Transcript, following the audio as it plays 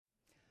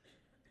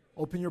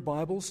Open your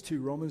Bibles to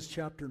Romans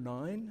chapter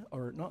 9,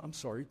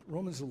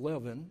 Romans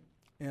 11,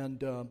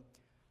 and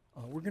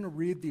we're going to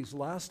read these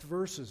last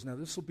verses. Now,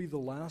 this will be the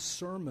last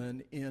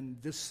sermon in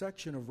this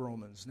section of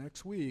Romans.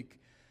 Next week,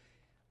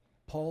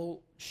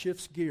 Paul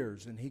shifts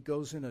gears, and he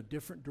goes in a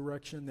different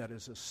direction that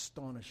is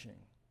astonishing.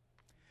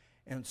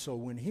 And so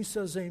when he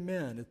says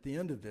amen at the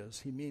end of this,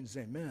 he means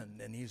amen,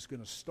 and he's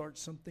going to start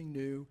something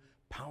new,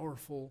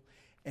 powerful,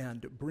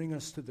 and bring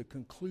us to the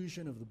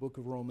conclusion of the book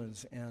of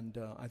Romans, and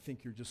I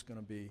think you're just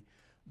going to be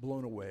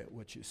blown away at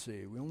what you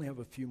see. We only have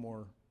a few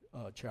more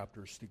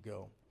chapters to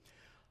go.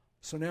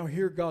 So now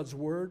hear God's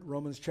word,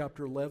 Romans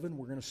chapter 11.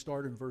 We're going to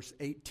start in verse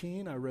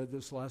 18. I read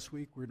this last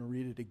week. We're going to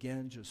read it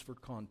again just for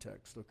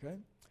context, okay?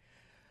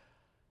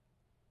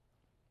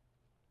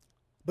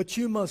 But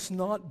you must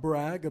not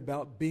brag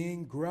about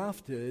being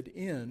grafted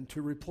in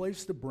to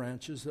replace the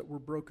branches that were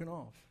broken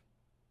off.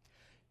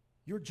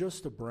 You're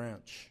just a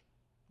branch,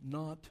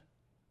 not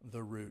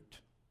the root.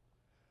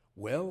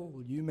 Well,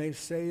 you may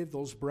say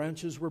those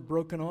branches were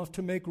broken off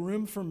to make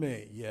room for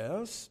me.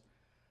 Yes,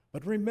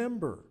 but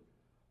remember,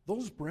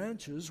 those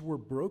branches were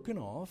broken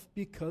off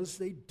because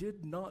they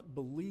did not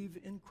believe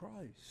in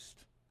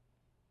Christ.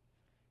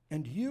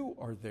 And you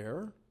are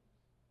there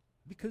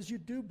because you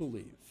do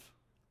believe.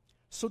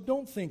 So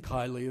don't think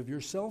highly of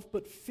yourself,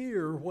 but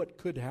fear what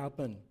could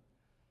happen.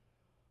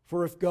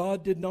 For if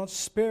God did not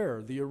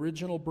spare the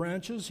original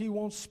branches, he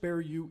won't spare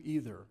you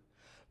either.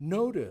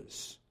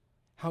 Notice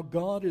how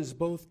God is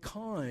both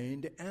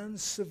kind and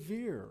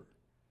severe.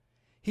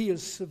 He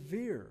is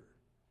severe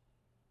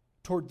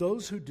toward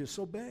those who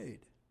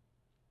disobeyed,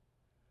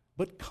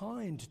 but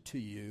kind to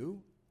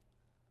you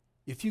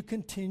if you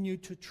continue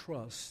to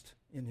trust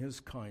in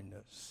his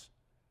kindness.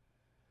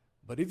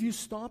 But if you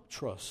stop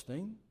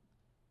trusting,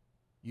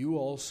 you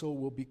also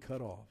will be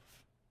cut off.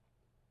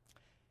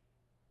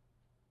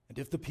 And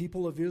if the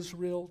people of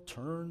Israel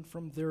turn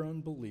from their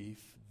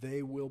unbelief,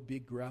 they will be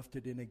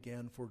grafted in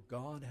again, for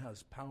God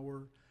has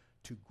power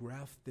to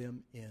graft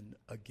them in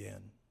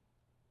again.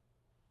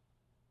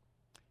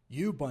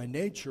 You by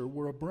nature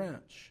were a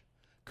branch,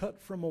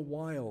 cut from a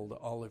wild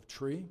olive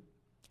tree.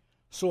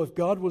 So if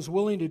God was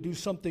willing to do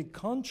something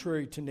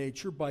contrary to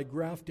nature by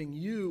grafting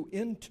you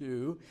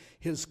into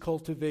his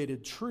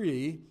cultivated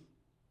tree,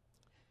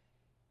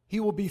 he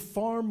will be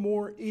far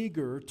more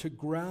eager to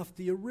graft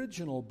the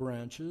original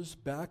branches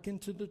back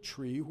into the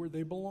tree where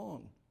they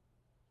belong.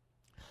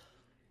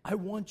 I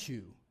want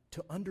you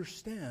to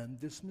understand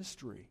this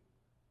mystery,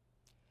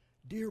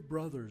 dear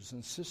brothers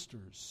and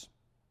sisters,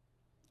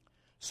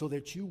 so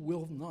that you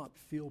will not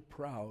feel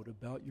proud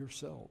about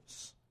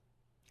yourselves.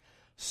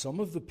 Some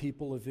of the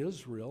people of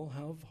Israel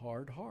have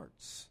hard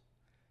hearts,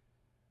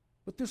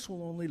 but this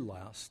will only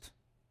last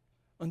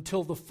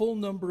until the full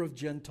number of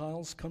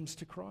Gentiles comes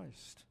to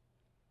Christ.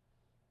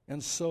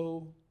 And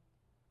so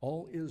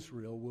all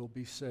Israel will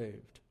be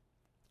saved.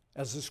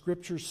 As the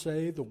scriptures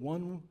say, the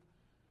one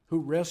who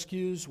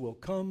rescues will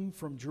come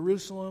from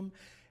Jerusalem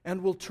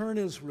and will turn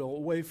Israel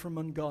away from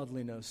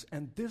ungodliness.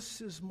 And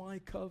this is my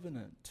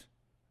covenant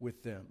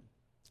with them,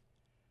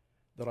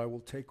 that I will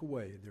take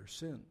away their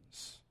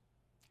sins.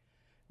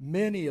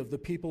 Many of the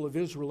people of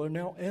Israel are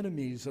now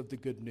enemies of the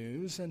good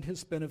news, and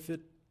his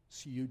benefits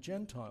you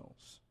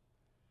Gentiles.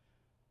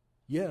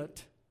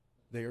 Yet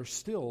they are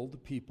still the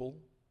people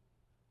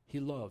he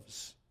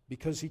loves,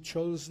 because he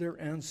chose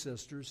their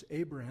ancestors,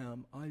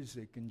 Abraham,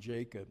 Isaac, and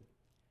Jacob.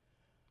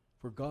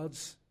 For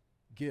God's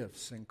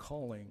gifts and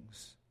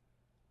callings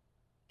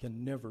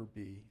can never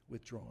be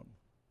withdrawn.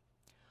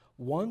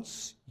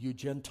 Once you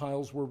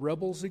Gentiles were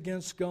rebels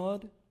against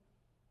God,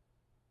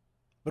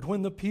 but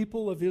when the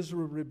people of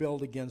Israel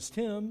rebelled against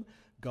him,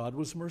 God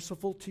was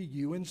merciful to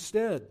you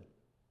instead.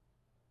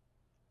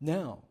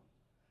 Now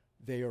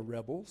they are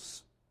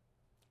rebels,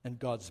 and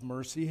God's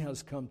mercy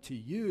has come to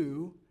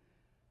you,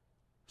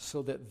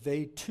 so that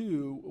they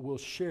too will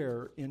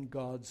share in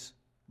God's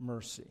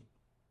mercy.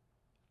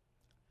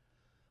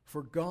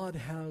 For God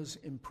has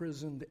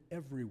imprisoned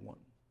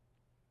everyone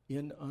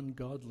in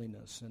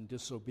ungodliness and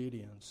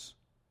disobedience,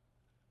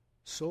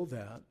 so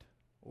that,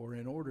 or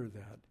in order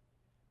that,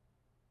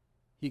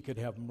 he could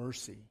have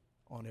mercy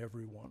on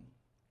everyone.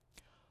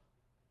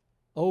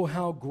 Oh,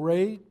 how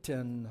great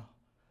and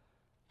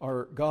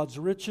are God's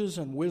riches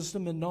and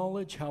wisdom and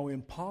knowledge, how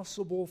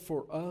impossible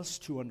for us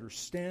to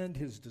understand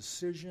his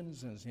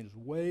decisions and his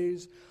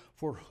ways.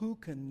 For who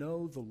can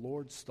know the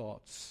Lord's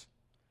thoughts?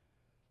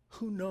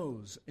 Who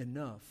knows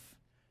enough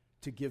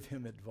to give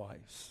him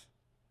advice?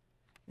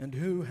 And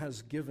who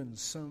has given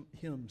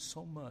him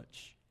so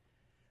much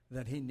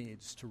that he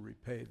needs to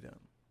repay them?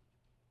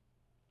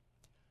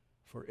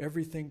 For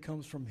everything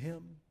comes from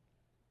him,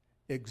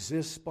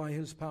 exists by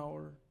his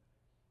power,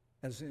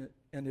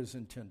 and is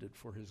intended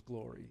for his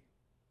glory.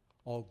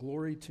 All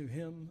glory to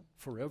him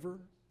forever.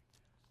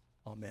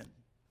 Amen.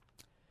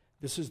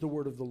 This is the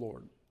word of the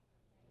Lord.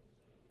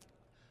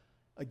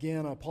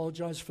 Again, I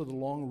apologize for the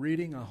long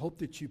reading. I hope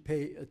that you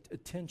pay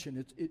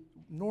attention.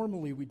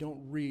 Normally we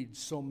don't read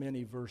so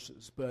many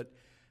verses, but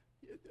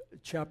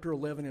chapter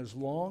 11 is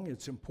long,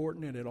 it's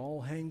important, and it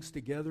all hangs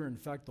together. In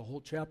fact, the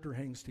whole chapter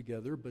hangs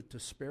together, but to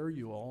spare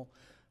you all,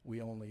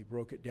 we only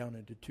broke it down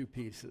into 2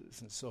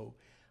 pieces. And so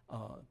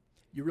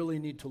you really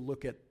need to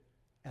look at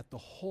the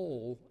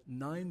whole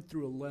 9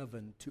 through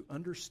 11 to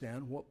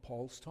understand what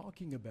Paul's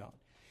talking about.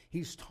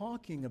 He's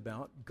talking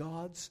about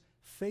God's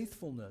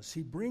faithfulness.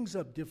 He brings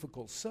up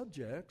difficult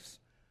subjects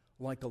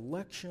like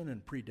election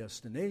and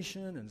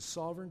predestination and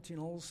sovereignty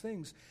and all those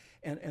things,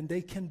 and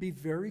they can be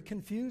very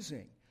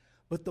confusing.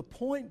 But the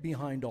point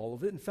behind all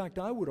of it, in fact,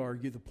 I would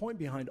argue the point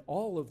behind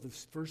all of the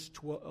first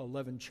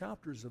 11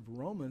 chapters of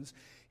Romans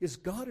is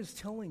God is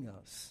telling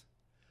us,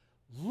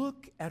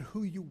 look at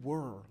who you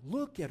were,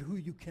 look at who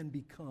you can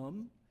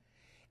become,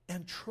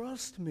 and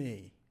trust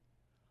me,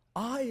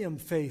 I am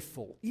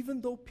faithful,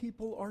 even though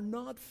people are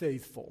not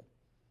faithful.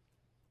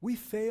 We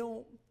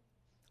fail,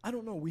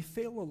 we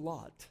fail a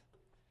lot,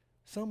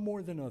 some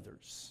more than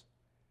others.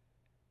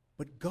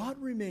 But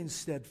God remains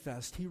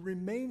steadfast. He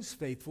remains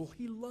faithful.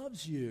 He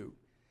loves you.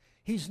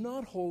 He's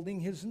not holding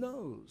his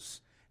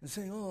nose and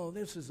saying, oh,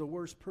 this is the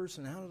worst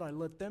person. How did I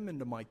let them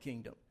into my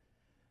kingdom?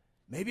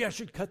 Maybe I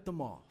should cut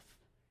them off.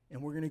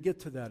 And we're going to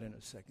get to that in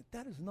a second.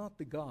 That is not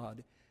the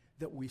God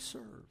that we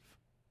serve.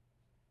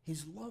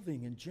 He's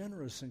loving and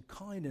generous and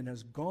kind and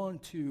has gone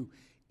to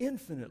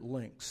infinite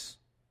lengths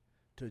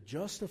to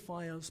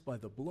justify us by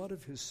the blood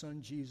of his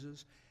Son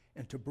Jesus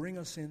and to bring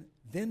us in,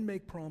 then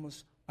make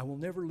promise, I will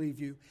never leave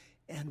you.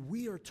 And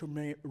we are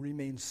to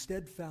remain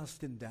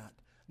steadfast in that.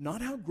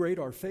 Not how great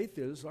our faith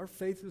is. Our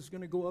faith is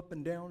going to go up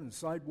and down and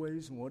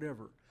sideways and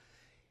whatever.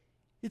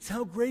 It's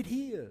how great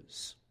he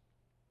is.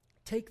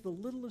 Take the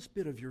littlest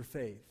bit of your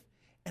faith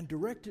and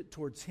direct it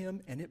towards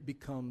him, and it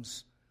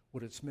becomes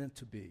what it's meant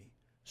to be.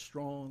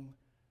 Strong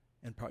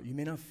and powerful. You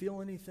may not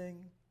feel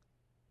anything,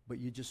 but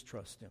you just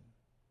trust him.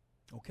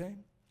 Okay?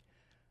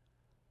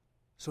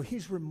 So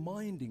he's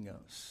reminding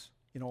us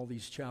in all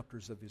these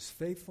chapters of his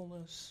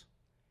faithfulness.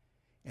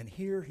 And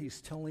here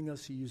he's telling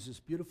us, he uses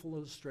beautiful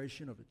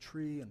illustration of a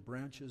tree and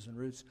branches and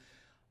roots,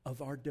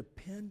 of our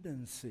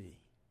dependency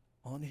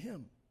on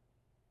him.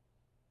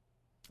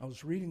 I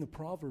was reading the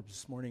Proverbs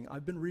this morning.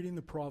 I've been reading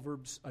the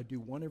Proverbs. I do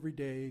one every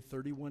day,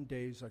 31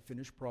 days. I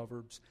finish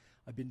Proverbs.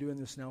 I've been doing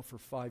this now for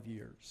 5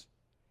 years.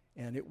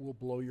 And it will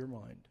blow your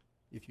mind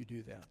if you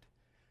do that.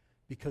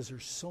 Because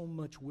there's so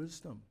much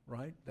wisdom,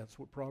 right? That's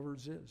what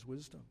Proverbs is,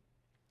 wisdom.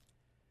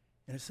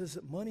 And it says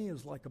that money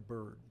is like a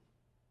bird.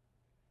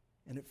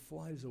 And it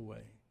flies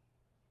away.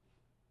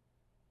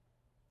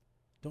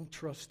 Don't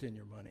trust in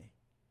your money.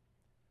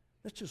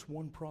 That's just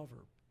one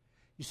proverb.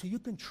 You see, you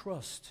can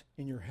trust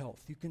in your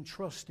health. You can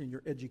trust in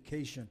your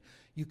education.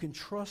 You can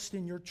trust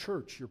in your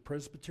church, your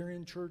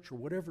Presbyterian church or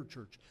whatever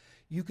church.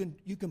 You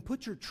can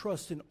put your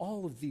trust in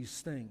all of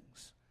these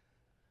things.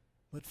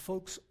 But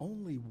folks,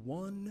 only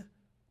one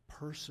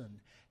person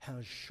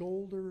has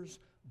shoulders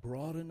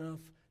broad enough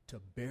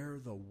to bear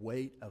the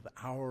weight of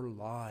our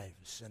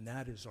lives, and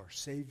that is our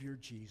Savior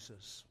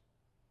Jesus.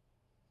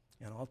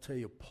 And I'll tell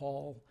you,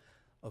 Paul,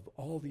 of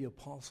all the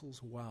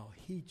apostles, wow,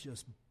 he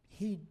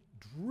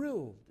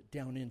drilled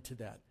down into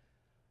that.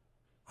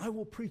 I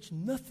will preach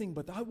nothing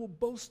but, I will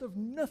boast of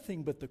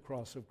nothing but the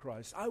cross of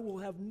Christ. I will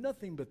have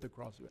nothing but the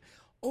cross of Christ.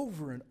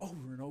 Over and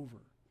over and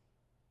over.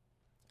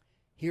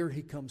 Here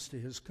he comes to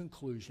his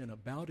conclusion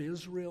about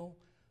Israel,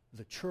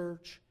 the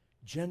church,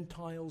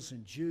 Gentiles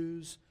and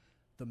Jews,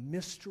 the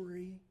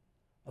mystery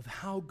of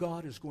how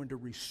God is going to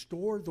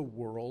restore the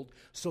world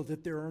so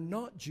that there are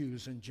not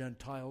Jews and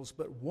Gentiles,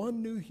 but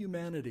one new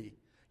humanity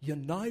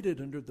united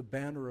under the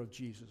banner of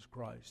Jesus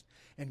Christ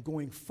and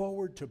going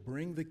forward to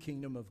bring the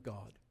kingdom of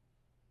God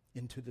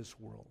into this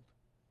world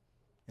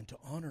and to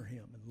honor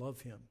him and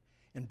love him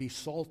and be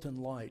salt and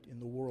light in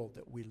the world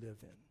that we live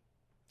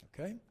in.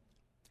 Okay?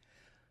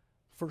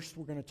 First,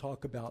 we're going to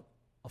talk about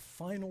a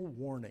final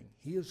warning.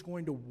 He is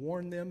going to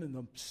warn them in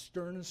the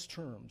sternest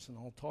terms, and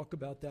I'll talk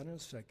about that in a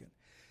second.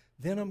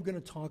 Then I'm going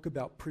to talk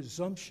about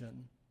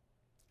presumption.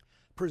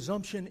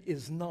 Presumption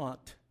is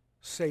not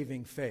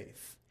saving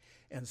faith.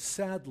 And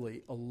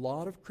sadly, a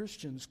lot of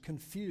Christians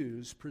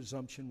confuse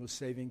presumption with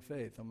saving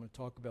faith. I'm going to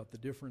talk about the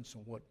difference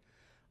and what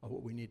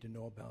we need to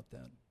know about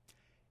that.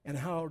 And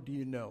how do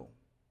you know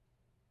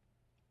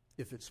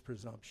if it's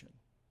presumption?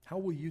 How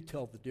will you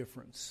tell the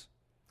difference?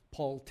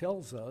 Paul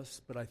tells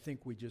us, but I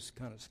think we just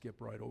kind of skip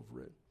right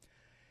over it.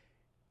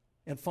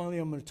 And finally,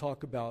 I'm going to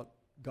talk about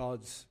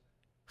God's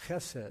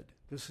chesed.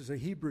 This is a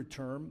Hebrew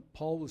term.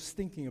 Paul was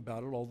thinking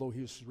about it, although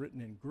he was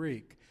written in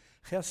Greek.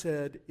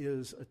 Chesed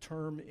is a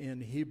term in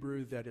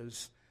Hebrew that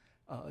is,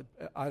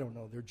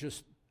 they're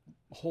just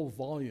whole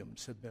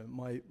volumes have been.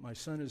 My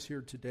son is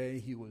here today.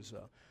 He was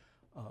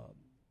a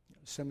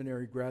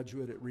seminary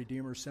graduate at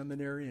Redeemer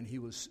Seminary, and he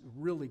was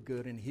really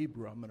good in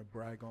Hebrew. I'm going to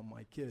brag on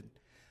my kid.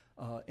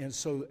 And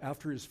so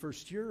after his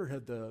first year,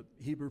 had the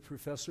Hebrew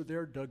professor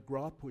there, Doug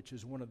Gropp, which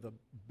is one of the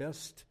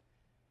best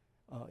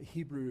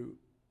Hebrew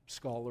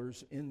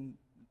scholars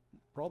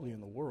probably in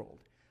the world,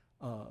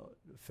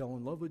 fell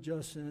in love with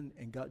Justin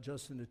and got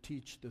Justin to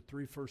teach the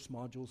 3 first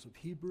modules of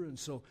Hebrew. And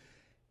so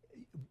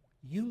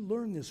you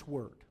learn this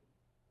word.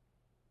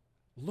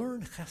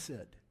 Learn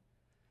chesed.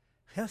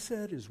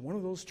 Chesed is one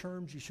of those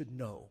terms you should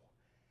know.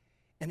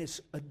 And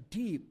it's a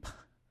deep,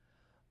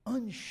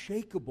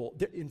 unshakable,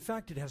 in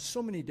fact, it has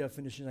so many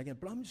definitions again,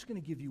 but I'm just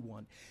going to give you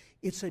one.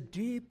 It's a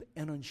deep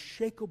and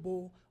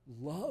unshakable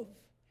love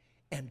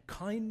and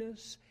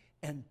kindness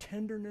and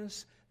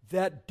tenderness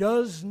that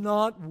does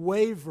not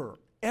waver,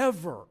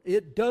 ever.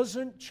 It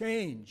doesn't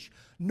change.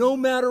 No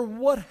matter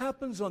what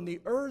happens on the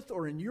earth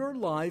or in your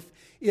life,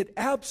 it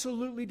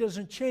absolutely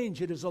doesn't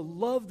change. It is a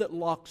love that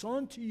locks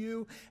onto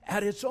you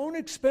at its own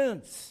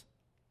expense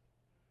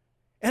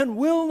and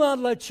will not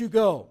let you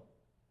go.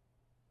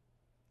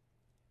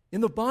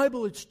 In the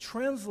Bible, it's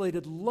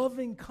translated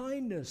loving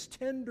kindness,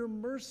 tender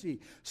mercy.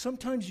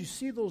 Sometimes you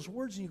see those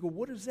words and you go,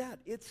 what is that?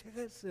 It's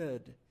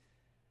chesed.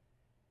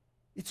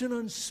 It's an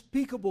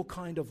unspeakable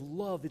kind of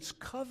love. It's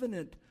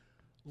covenant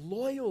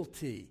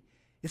loyalty.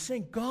 It's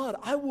saying, God,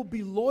 I will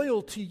be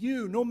loyal to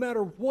you no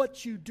matter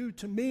what you do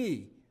to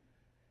me.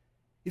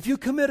 If you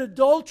commit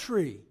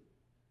adultery,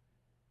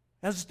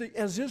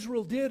 as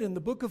Israel did in the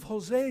book of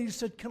Hosea, he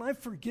said, can I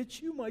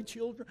forget you, my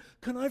children?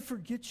 Can I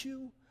forget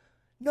you?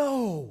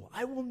 No,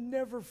 I will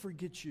never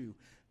forget you.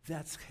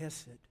 That's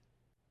chesed.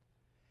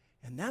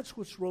 And that's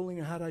what's rolling.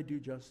 How'd I do,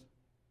 Justin?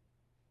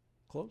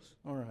 Close?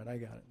 All right, I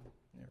got it.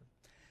 There.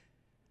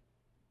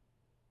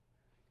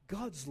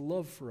 God's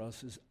love for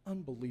us is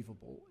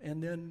unbelievable.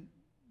 And then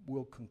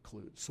we'll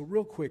conclude. So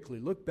real quickly,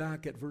 look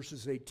back at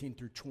verses 18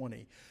 through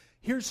 20.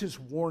 Here's his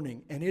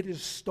warning, and it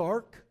is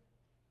stark,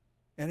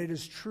 and it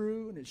is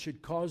true, and it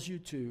should cause you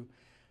to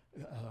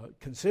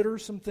consider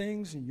some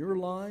things in your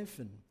life.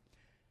 And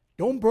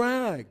don't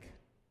brag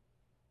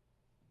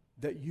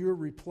that you're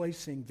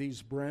replacing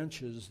these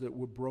branches that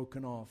were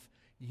broken off.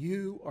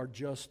 You are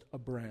just a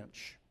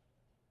branch.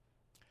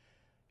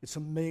 It's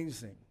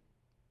amazing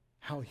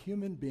how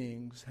human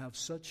beings have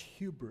such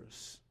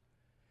hubris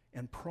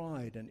and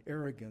pride and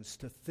arrogance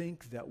to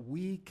think that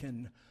we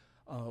can,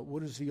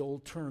 what is the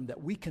old term,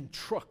 that we can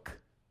truck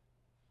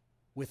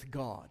with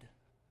God.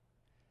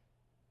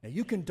 Now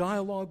you can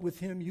dialogue with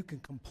him, you can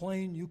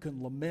complain, you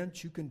can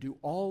lament, you can do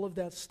all of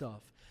that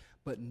stuff,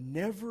 but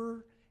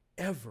never,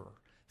 ever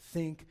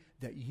think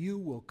that you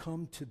will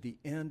come to the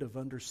end of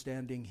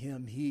understanding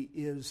him. He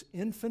is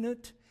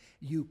infinite.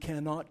 You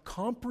cannot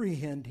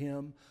comprehend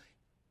him,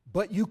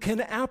 but you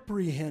can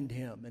apprehend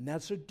him. And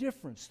that's a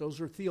difference.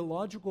 Those are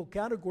theological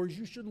categories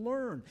you should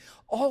learn.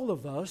 All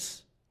of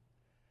us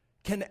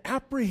can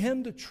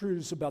apprehend the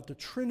truths about the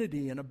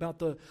Trinity and about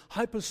the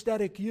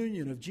hypostatic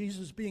union of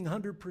Jesus being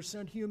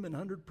 100% human,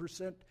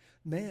 100%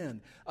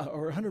 man,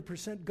 or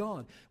 100%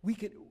 God.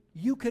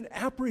 You can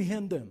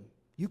apprehend them.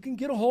 You can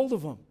get a hold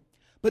of them.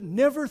 But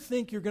never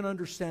think you're going to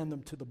understand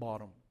them to the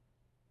bottom.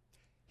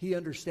 He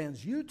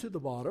understands you to the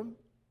bottom,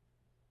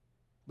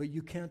 but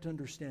you can't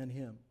understand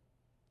him.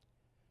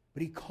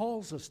 But he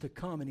calls us to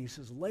come and he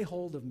says, lay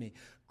hold of me,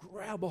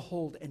 grab a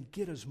hold and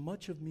get as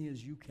much of me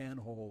as you can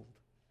hold.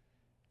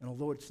 And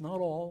although it's not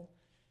all,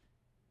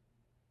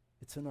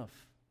 it's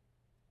enough.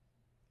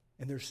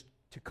 And there's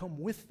to come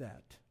with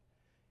that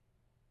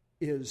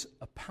is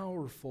a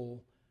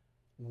powerful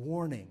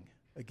warning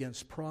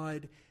against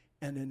pride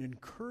and an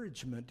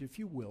encouragement, if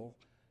you will,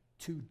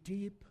 to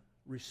deep,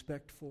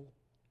 respectful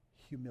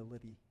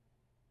humility.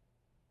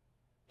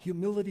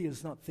 Humility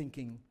is not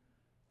thinking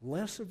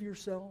less of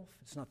yourself.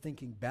 It's not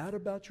thinking bad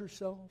about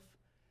yourself.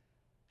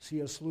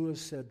 C.S.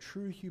 Lewis said,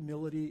 true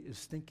humility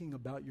is thinking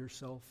about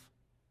yourself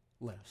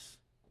less.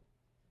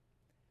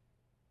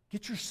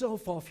 Get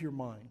yourself off your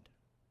mind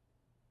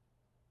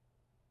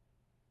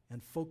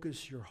and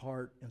focus your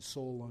heart and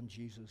soul on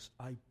Jesus.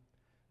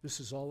 This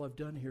is all I've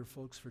done here,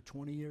 folks, for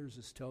 20 years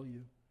is tell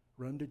you,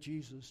 run to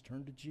Jesus,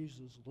 turn to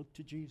Jesus, look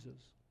to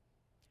Jesus.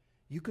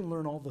 You can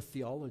learn all the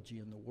theology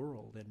in the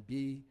world and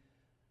be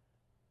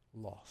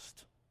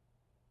lost.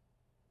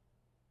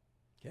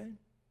 Okay?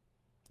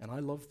 And I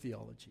love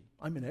theology.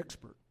 I'm an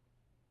expert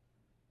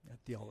at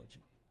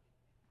theology.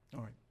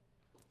 All right.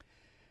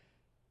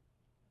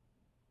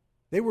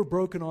 They were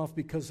broken off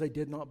because they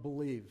did not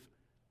believe,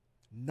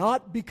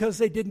 not because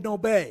they didn't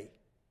obey.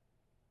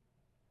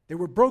 They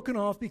were broken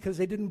off because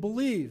they didn't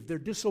believe, their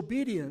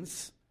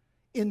disobedience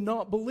in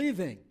not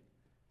believing.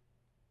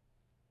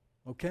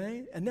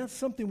 Okay? And that's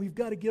something we've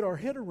got to get our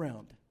head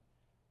around.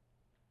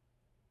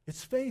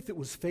 It's faith. It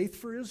was faith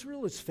for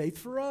Israel. It's faith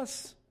for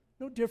us.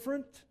 No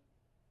different.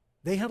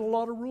 They had a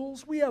lot of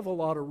rules. We have a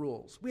lot of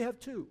rules. We have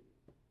 2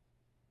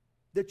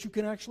 that you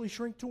can actually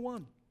shrink to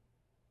 1.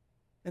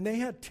 And they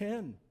had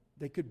 10.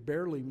 They could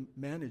barely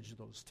manage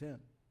those 10.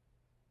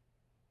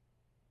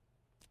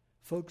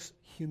 Folks,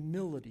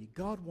 humility.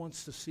 God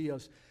wants to see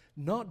us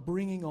not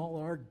bringing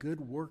all our good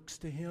works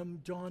to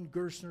him. John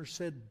Gerstner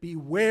said,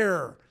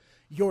 beware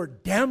your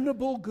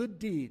damnable good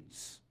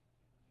deeds.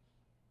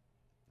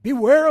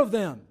 Beware of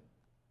them.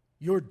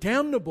 Your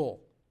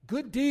damnable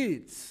good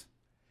deeds.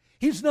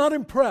 He's not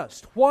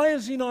impressed. Why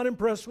is he not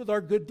impressed with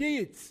our good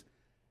deeds?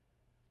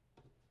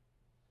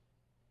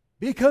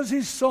 Because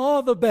he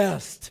saw the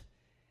best.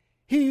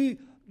 He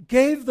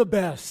gave the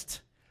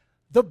best.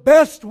 The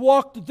best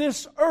walked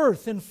this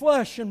earth in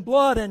flesh and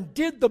blood and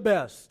did the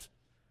best.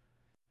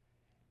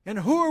 And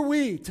who are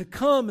we to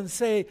come and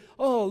say,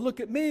 oh, look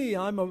at me,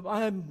 I'm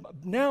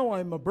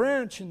a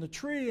branch in the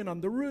tree, and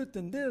I'm the root,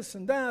 and this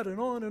and that, and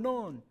on and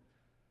on.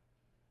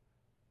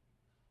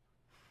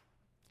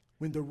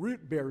 When the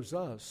root bears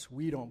us,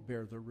 we don't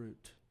bear the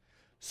root.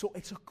 So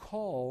it's a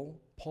call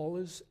Paul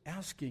is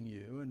asking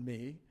you and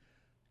me,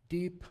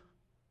 deep,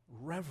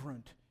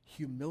 reverent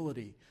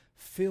humility.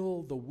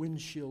 Fill the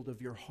windshield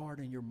of your heart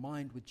and your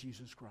mind with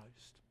Jesus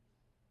Christ.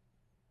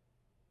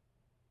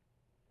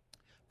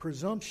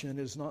 Presumption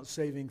is not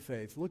saving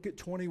faith. Look at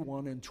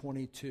 21 and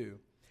 22.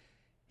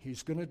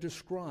 He's going to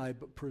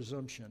describe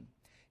presumption.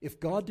 If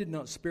God did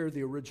not spare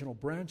the original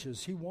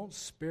branches, He won't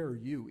spare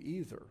you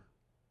either.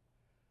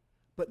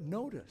 But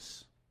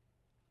notice,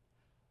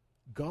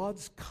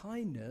 God's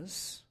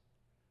kindness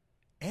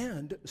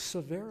and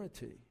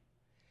severity.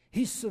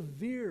 He's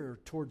severe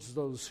towards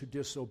those who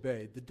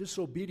disobey. The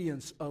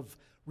disobedience of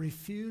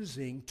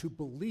refusing to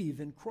believe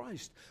in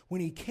Christ.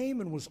 When He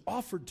came and was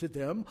offered to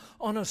them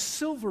on a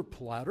silver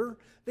platter,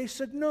 they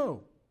said,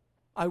 no,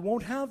 I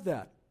won't have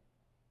that.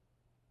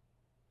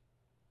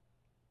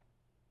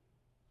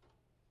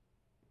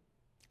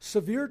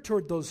 Severe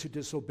toward those who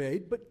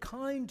disobeyed, but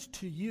kind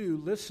to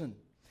you, listen,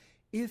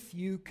 if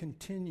you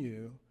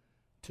continue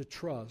to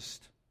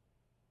trust.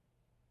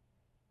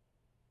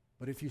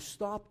 But if you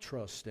stop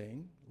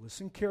trusting,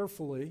 listen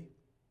carefully,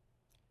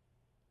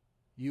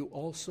 you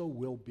also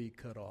will be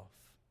cut off.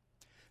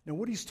 Now,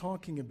 what he's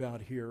talking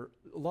about here,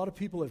 a lot of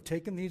people have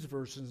taken these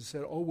verses and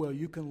said, oh, well,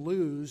 you can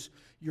lose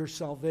your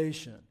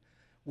salvation.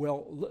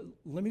 Well,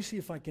 let me see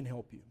if I can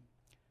help you.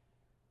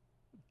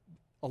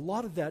 A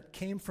lot of that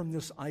came from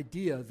this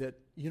idea that,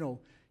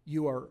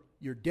 you're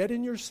dead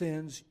in your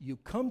sins, you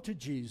come to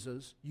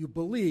Jesus, you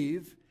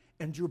believe,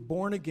 and you're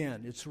born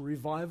again. It's a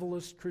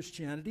revivalist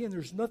Christianity, and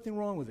there's nothing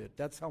wrong with it.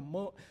 That's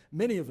how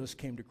many of us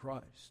came to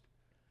Christ.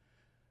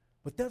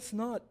 But that's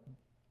not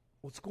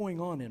what's going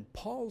on in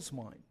Paul's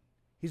mind.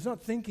 He's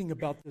not thinking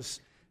about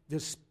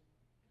this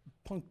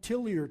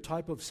punctiliar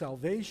type of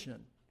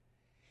salvation.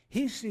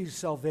 He sees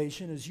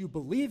salvation as you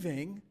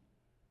believing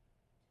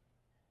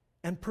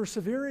and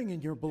persevering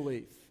in your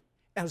belief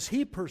as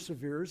He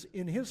perseveres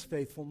in His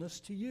faithfulness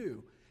to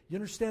you. You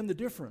understand the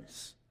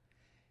difference?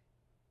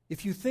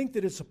 If you think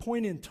that it's a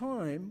point in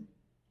time,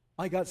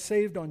 I got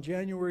saved on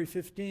January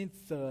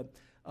 15th,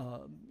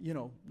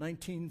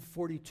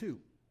 1942,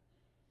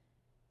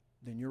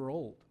 then you're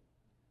old.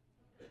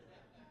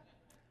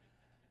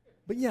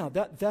 But yeah,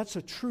 that's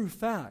a true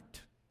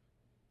fact.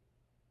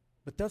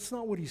 But that's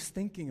not what he's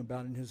thinking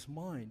about in his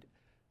mind.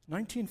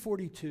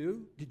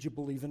 1942, did you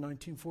believe in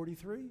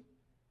 1943?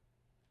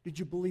 Did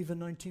you believe in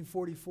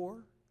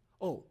 1944?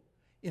 Oh,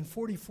 in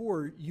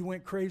 44, you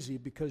went crazy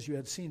because you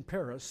had seen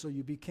Paris, so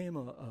you became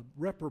a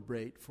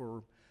reprobate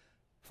for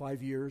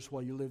 5 years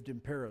while you lived in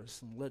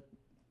Paris and let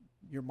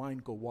your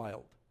mind go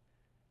wild.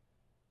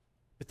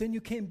 But then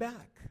you came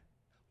back.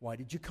 Why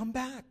did you come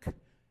back?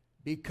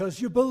 Because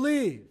you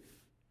believe.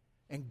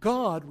 And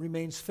God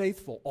remains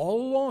faithful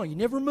all along. He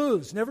never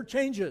moves, never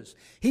changes.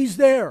 He's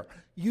there.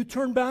 You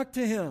turn back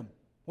to Him.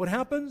 What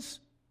happens?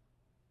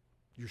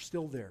 You're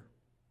still there.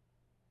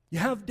 You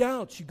have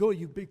doubts.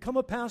 You become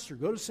a pastor,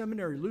 go to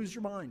seminary, lose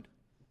your mind.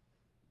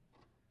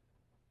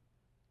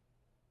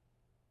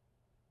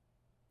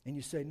 And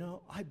you say,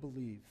 no, I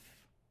believe.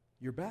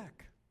 You're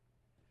back.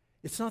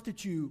 It's not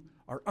that you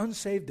are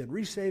unsaved and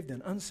resaved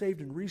and unsaved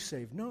and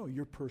resaved. No,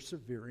 you're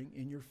persevering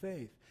in your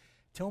faith.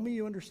 Tell me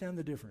you understand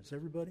the difference.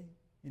 Everybody?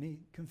 Any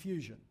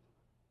confusion?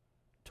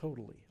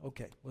 Totally.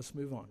 Okay, let's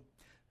move on.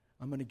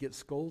 I'm going to get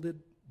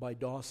scolded by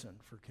Dawson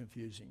for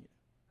confusing you.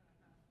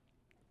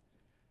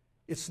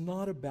 It's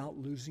not about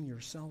losing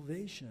your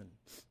salvation.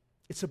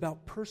 It's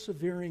about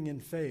persevering in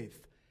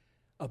faith,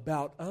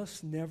 about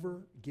us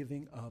never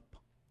giving up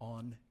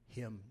on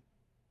Him.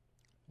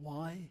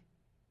 Why?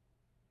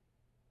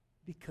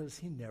 Because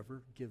He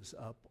never gives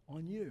up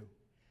on you.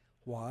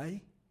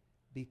 Why?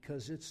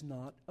 Because it's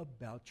not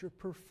about your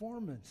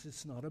performance.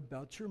 It's not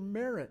about your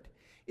merit.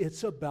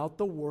 It's about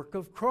the work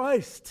of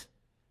Christ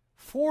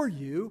for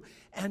you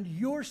and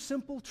your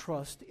simple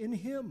trust in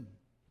Him.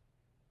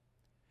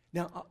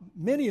 Now,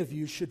 many of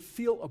you should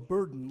feel a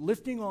burden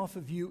lifting off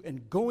of you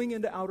and going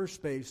into outer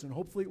space, and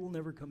hopefully it will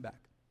never come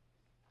back.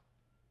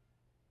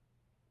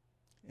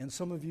 And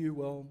some of you,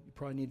 well, you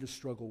probably need to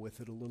struggle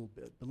with it a little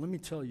bit. But let me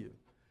tell you,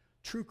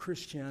 true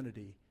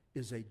Christianity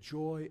is a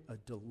joy, a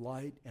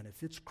delight, and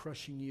if it's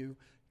crushing you,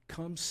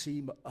 come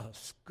see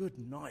us. Good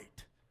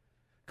night.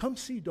 Come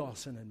see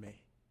Dawson and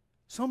me.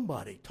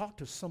 Somebody, talk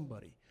to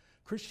somebody.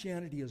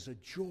 Christianity is a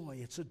joy,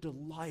 it's a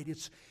delight,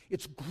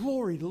 it's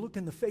glory to look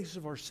in the face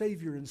of our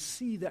Savior and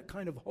see that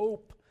kind of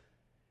hope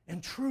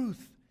and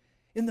truth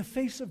in the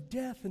face of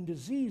death and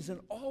disease and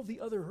all the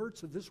other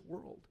hurts of this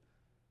world.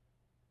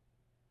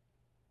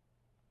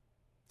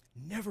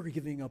 Never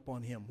giving up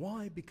on Him.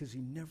 Why? Because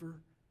He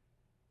never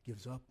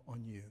gives up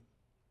on you.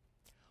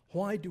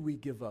 Why do we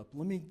give up?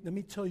 Let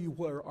me tell you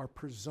where our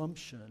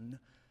presumption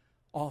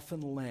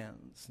often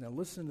lands. Now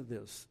listen to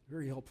this,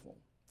 very helpful.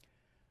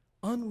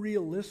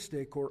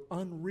 Unrealistic or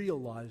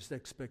unrealized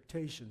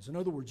expectations. In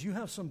other words, you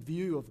have some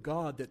view of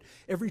God that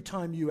every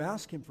time you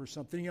ask Him for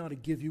something, He ought to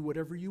give you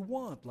whatever you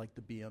want, like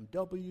the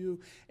BMW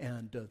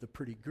and the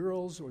pretty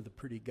girls or the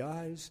pretty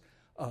guys,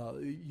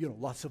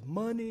 lots of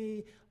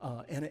money,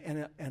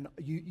 and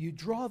you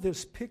draw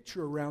this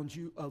picture around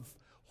you of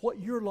what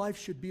your life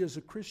should be as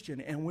a Christian.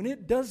 And when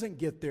it doesn't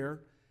get there,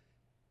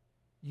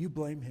 you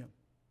blame Him.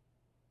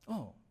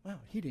 Oh, wow,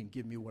 He didn't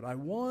give me what I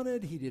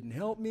wanted. He didn't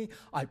help me.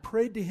 I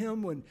prayed to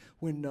Him when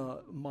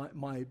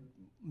my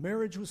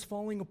marriage was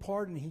falling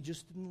apart, and He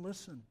just didn't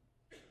listen.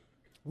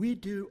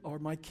 Or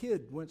my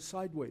kid went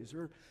sideways,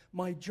 or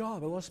my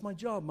job, I lost my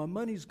job, my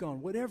money's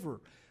gone,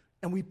 whatever.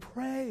 And we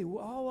pray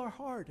with all our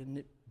heart, and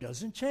it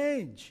doesn't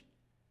change.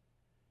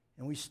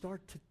 And we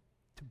start to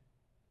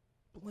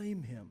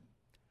blame Him.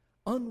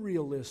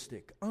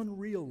 Unrealistic,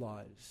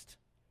 unrealized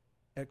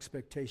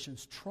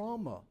expectations,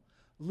 trauma.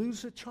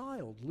 Lose a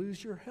child,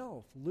 lose your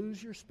health,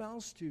 lose your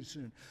spouse too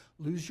soon,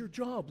 lose your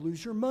job,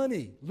 lose your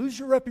money, lose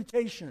your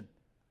reputation.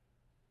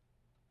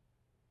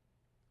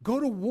 Go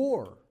to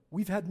war.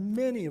 We've had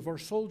many of our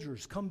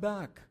soldiers come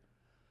back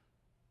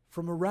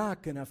from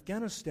Iraq and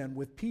Afghanistan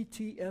with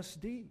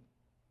PTSD.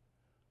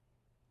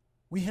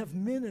 We have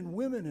men and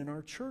women in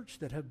our church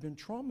that have been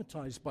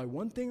traumatized by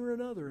one thing or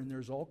another, and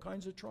there's all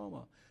kinds of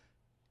trauma,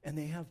 and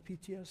they have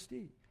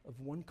PTSD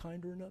of one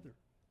kind or another.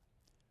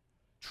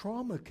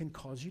 Trauma can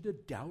cause you to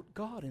doubt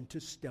God and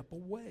to step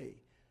away.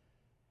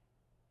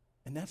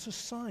 And that's a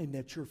sign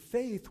that your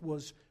faith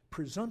was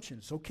presumption.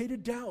 It's okay to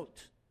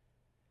doubt.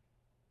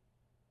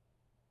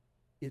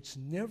 It's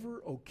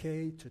never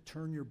okay to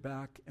turn your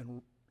back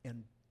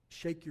and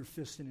shake your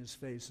fist in His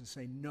face and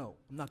say, no,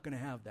 I'm not going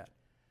to have that.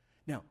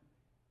 Now,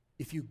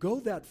 if you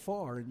go that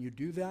far and you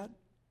do that,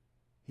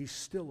 He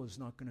still is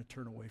not going to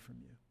turn away from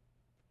you.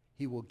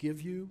 He will give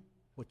you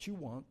what you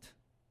want.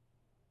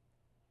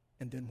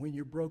 And then when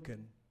you're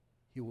broken,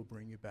 He will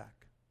bring you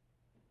back.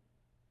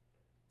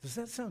 Does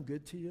that sound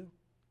good to you?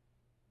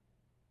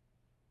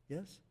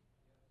 Yes?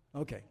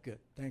 Okay, good.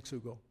 Thanks,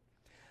 Hugo.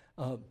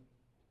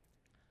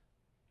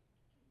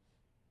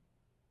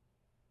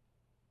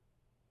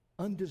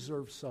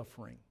 Undeserved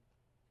suffering.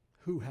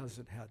 Who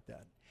hasn't had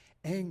that?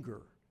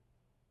 Anger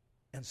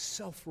and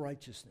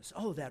self-righteousness.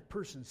 Oh, that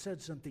person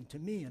said something to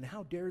me, and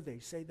how dare they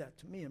say that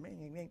to me?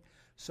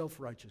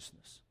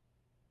 Self-righteousness.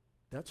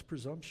 That's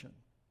presumption.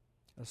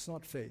 That's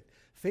not faith.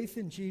 Faith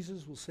in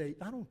Jesus will say,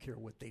 I don't care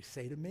what they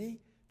say to me.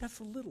 That's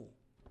a little.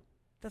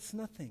 That's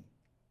nothing.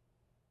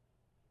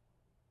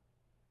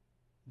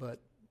 But,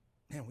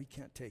 man, we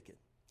can't take it.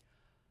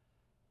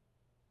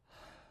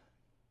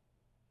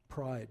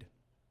 Pride.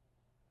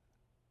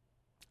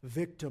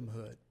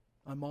 Victimhood.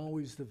 I'm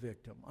always the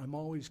victim. I'm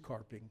always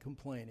carping,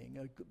 complaining,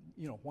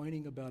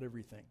 whining about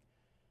everything.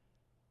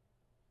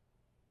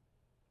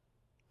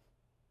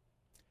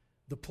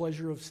 The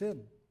pleasure of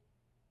sin.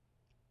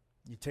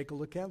 You take a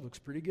look at it, looks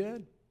pretty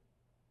good.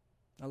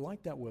 I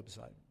like that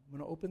website. I'm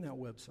going to open that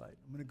website.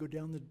 I'm going to go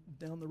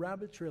down the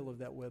rabbit trail of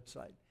that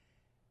website.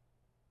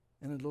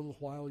 And in a little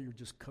while, you're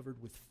just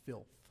covered with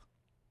filth.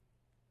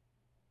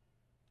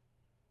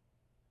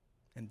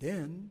 And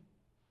then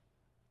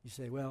you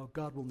say, well,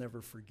 God will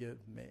never forgive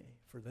me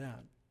for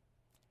that.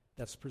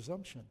 That's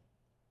presumption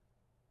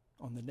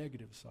on the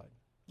negative side.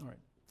 All right.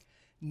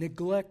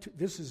 Neglect,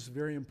 this is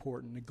very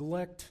important.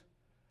 Neglect,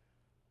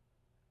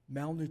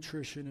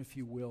 malnutrition, if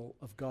you will,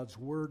 of God's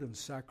word and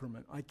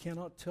sacrament. I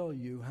cannot tell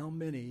you how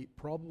many,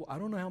 I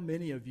don't know how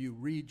many of you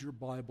read your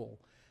Bible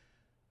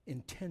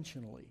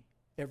intentionally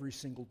every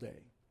single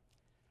day.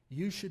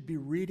 You should be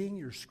reading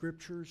your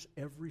scriptures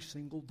every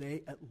single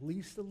day, at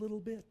least a little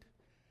bit.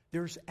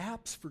 There's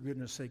apps, for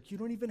goodness sake. You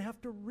don't even have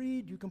to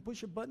read. You can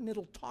push a button,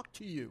 it'll talk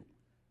to you.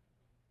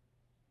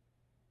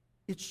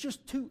 It's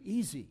just too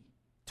easy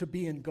to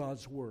be in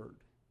God's word.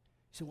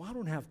 You say, well, I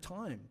don't have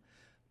time.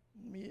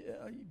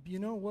 You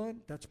know what?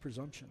 That's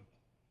presumption.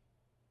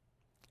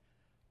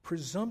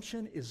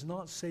 Presumption is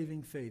not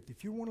saving faith.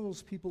 If you're one of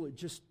those people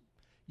that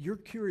you're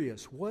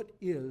curious, what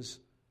is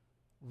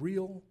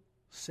real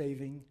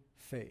saving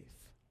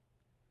faith?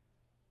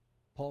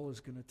 Paul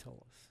is going to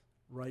tell us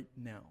right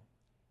now.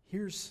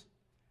 Here's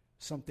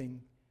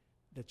something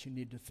that you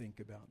need to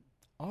think about.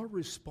 Our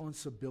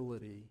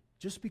responsibility,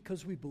 just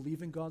because we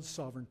believe in God's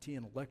sovereignty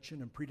and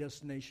election and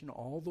predestination,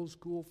 all those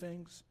cool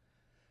things,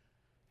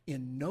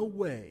 in no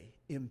way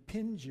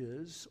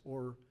impinges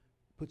or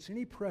puts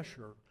any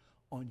pressure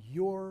on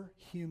your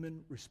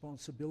human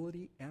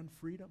responsibility and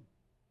freedom.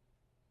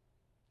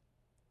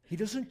 He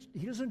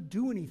doesn't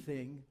do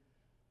anything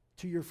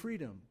to your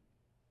freedom.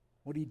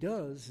 What He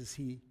does is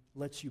He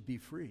lets you be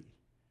free.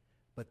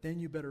 But then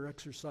you better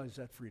exercise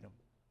that freedom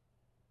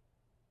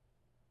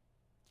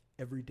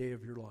every day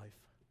of your life.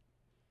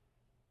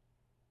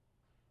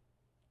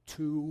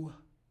 To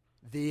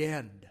the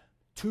end.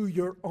 To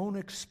your own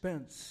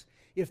expense.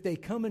 If they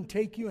come and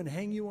take you and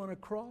hang you on a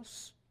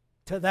cross,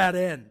 to that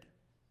end.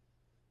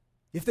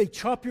 If they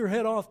chop your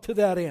head off, to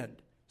that end.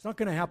 It's not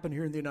going to happen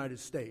here in the United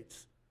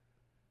States.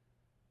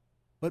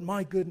 But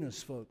my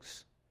goodness,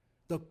 folks,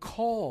 the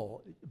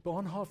call,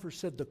 Bonhoeffer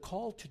said, the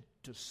call to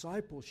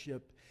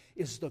discipleship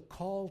is the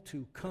call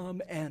to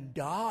come and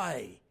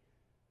die.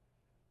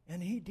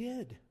 And he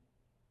did.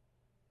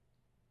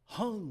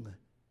 Hung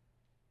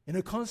in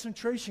a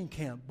concentration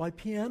camp by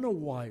piano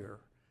wire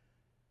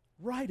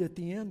right at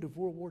the end of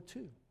World War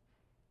II.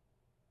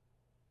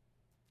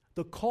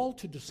 The call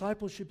to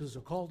discipleship is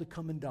a call to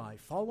come and die.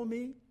 Follow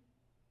me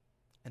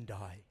and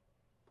die.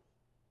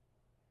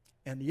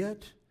 And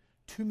yet,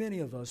 too many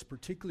of us,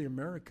 particularly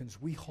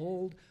Americans, we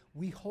hold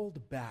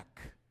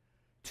back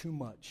too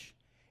much.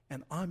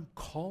 And I'm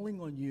calling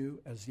on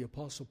you as the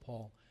Apostle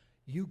Paul,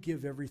 you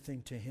give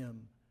everything to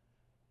him.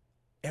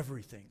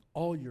 Everything.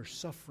 All your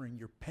suffering,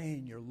 your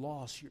pain, your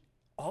loss,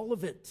 all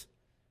of it.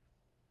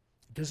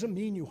 It doesn't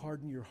mean you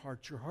harden your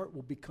heart. Your heart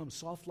will become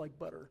soft like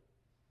butter.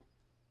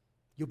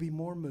 You'll be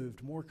more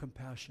moved, more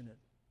compassionate,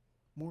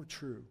 more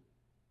true.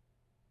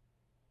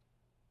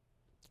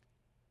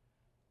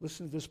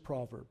 Listen to this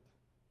proverb.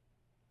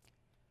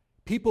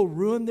 People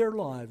ruin their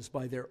lives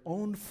by their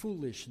own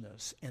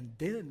foolishness, and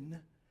then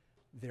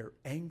they're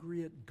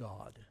angry at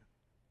God.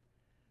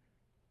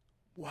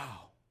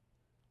 Wow.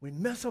 We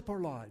mess up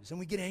our lives, and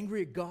we get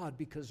angry at God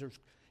because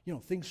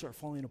things start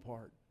falling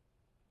apart.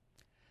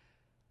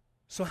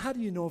 So how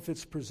do you know if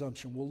it's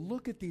presumption? Well,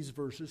 look at these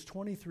verses,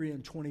 23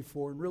 and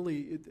 24, and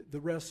really the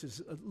rest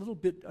is a little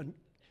bit,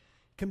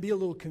 can be a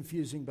little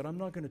confusing, but I'm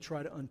not going to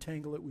try to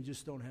untangle it. We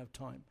just don't have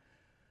time.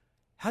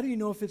 How do you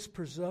know if it's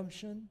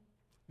presumption?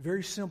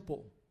 Very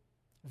simple.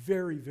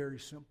 Very, very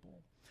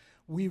simple.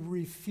 We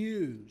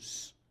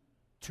refuse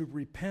to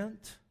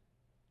repent,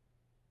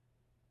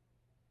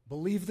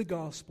 believe the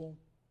gospel,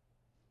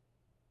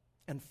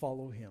 and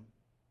follow him.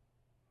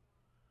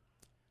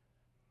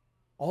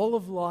 All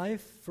of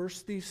life,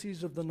 first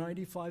thesis of the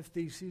 95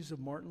 Theses of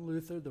Martin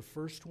Luther, the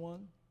first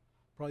one,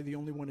 probably the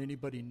only one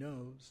anybody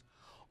knows.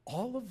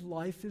 All of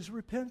life is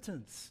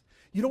repentance.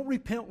 You don't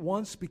repent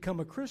once, become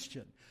a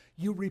Christian.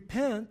 You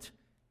repent,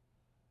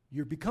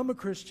 you become a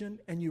Christian,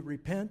 and you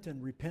repent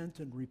and repent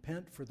and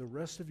repent for the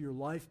rest of your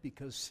life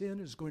because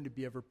sin is going to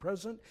be ever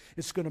present.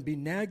 It's going to be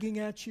nagging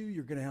at you.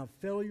 You're going to have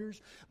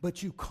failures.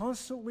 But you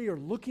constantly are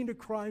looking to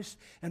Christ.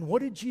 And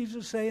what did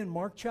Jesus say in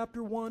Mark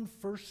chapter 1,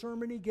 first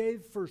sermon he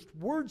gave, first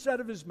words out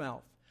of his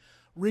mouth?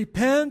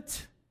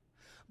 Repent,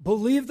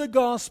 believe the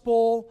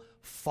gospel,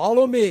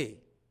 follow me.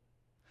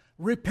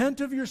 Repent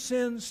of your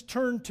sins,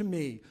 turn to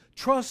me,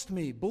 trust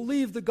me,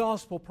 believe the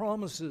gospel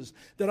promises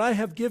that I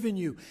have given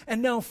you,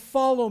 and now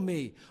follow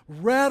me.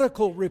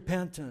 Radical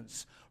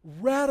repentance,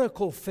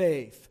 radical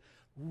faith,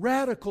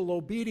 radical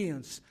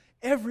obedience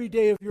every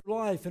day of your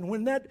life. And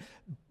when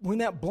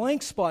that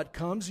blank spot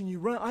comes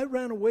and I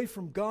ran away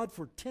from God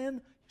for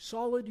 10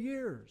 solid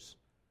years.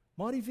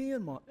 Monty V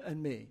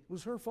and me. It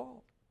was her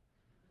fault.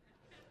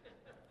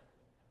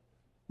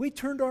 We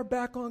turned our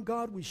back on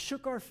God. We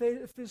shook our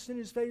fist in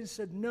his face and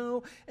said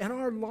no. And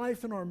our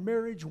life and our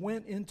marriage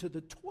went into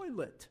the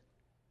toilet.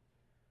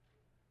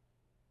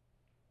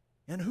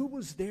 And who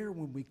was there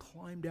when we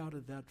climbed out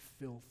of that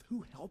filth?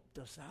 Who helped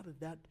us out of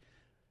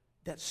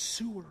that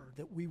sewer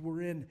that we were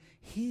in?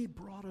 He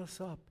brought us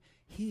up.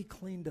 He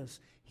cleaned us.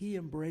 He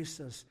embraced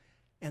us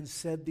and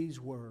said these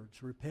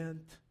words,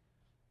 repent,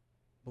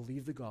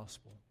 believe the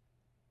gospel,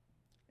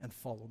 and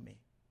follow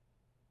me.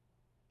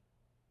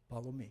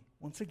 Follow me.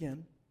 Once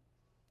again,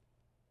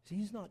 see,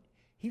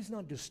 he's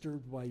not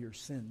disturbed by your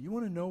sin. You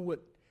want to know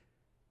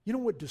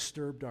what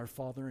disturbed our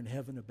Father in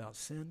heaven about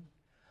sin?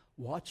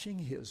 Watching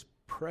his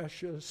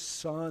precious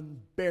Son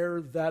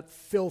bear that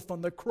filth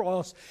on the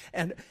cross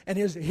and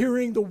his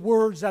hearing the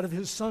words out of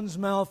his Son's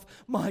mouth,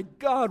 my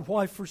God,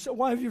 why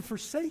have you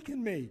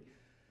forsaken me?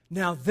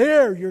 Now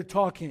there you're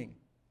talking.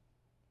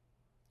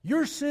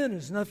 Your sin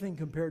is nothing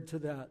compared to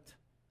that.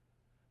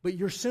 But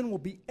your sin will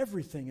be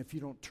everything if you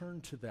don't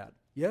turn to that.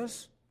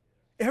 Yes?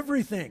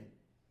 Everything.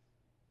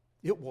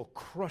 It will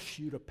crush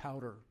you to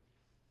powder.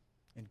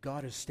 And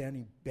God is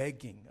standing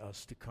begging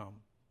us to come.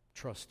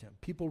 Trust him.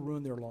 People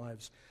ruin their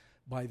lives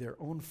by their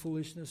own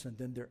foolishness and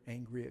then they're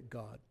angry at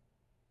God.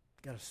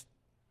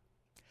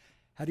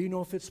 How do you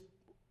know if it's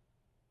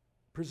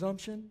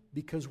presumption?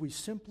 Because we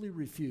simply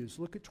refuse.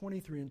 Look at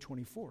 23 and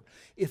 24.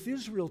 If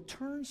Israel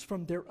turns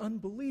from their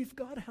unbelief,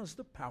 God has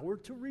the power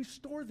to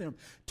restore them,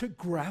 to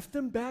graft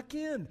them back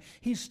in.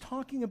 He's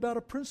talking about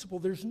a principle.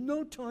 There's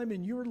no time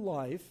in your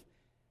life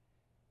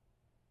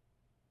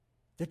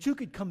that you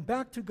could come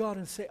back to God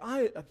and say,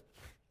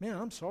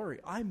 I'm sorry,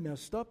 I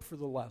messed up for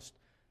the last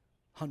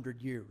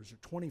 100 years or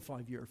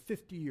 25 years,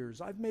 50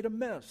 years. I've made a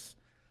mess.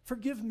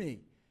 Forgive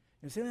me.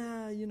 And say,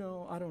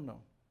 I don't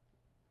know.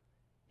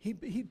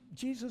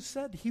 Jesus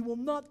said he will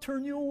not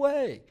turn you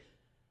away.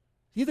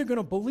 You're either going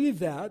to believe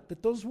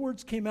that those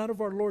words came out of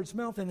our Lord's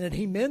mouth and that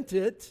he meant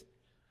it,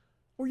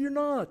 or you're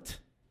not.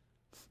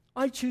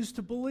 I choose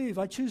to believe.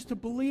 I choose to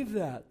believe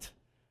that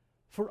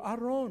for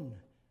Aaron,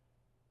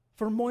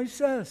 for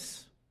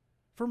Moises,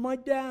 for my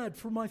dad,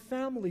 for my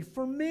family,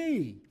 for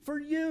me, for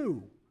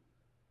you.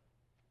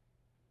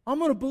 I'm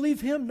going to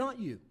believe him, not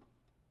you.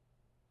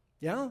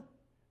 Yeah?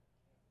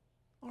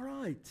 All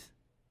right.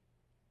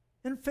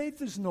 And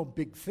faith is no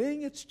big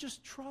thing. It's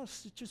just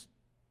trust. It's just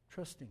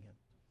trusting Him.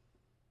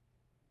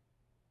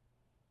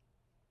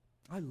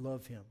 I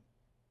love Him.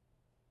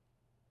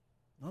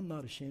 I'm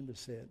not ashamed to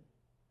say it.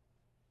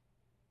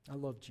 I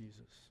love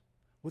Jesus.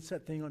 What's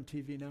that thing on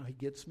TV now? He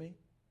gets me.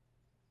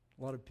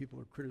 A lot of people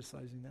are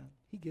criticizing that.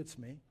 He gets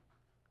me.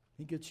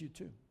 He gets you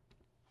too.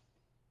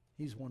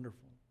 He's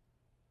wonderful.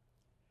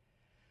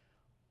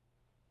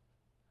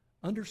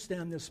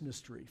 Understand this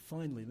mystery.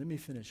 Finally, let me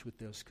finish with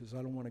this because I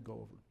don't want to go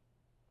over.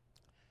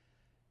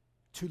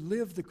 To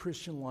live the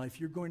Christian life,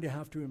 you're going to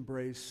have to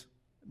embrace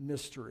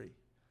mystery.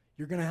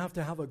 You're going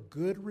to have a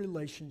good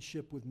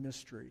relationship with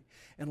mystery.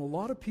 And a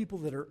lot of people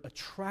that are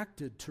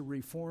attracted to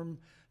Reformed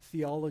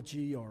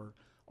theology are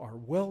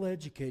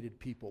well-educated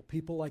people,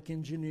 people like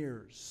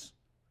engineers,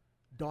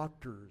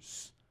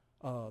 doctors,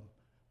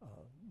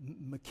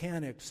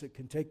 mechanics that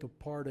can take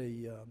apart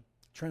a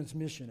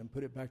transmission and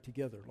put it back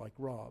together, like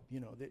Rob.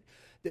 You know,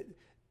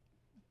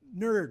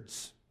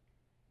 nerds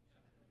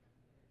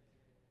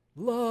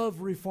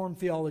love Reformed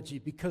theology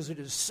because it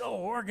is so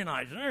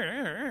organized.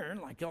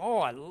 Like, oh,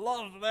 I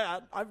love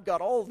that. I've got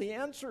all the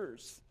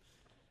answers.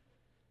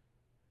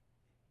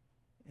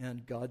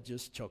 And God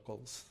just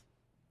chuckles.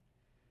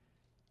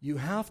 You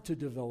have to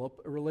develop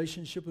a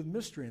relationship with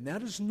mystery. And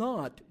that is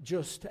not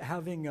just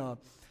having a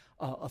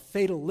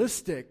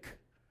fatalistic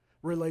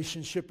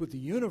relationship with the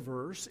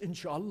universe,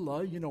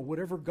 inshallah, you know,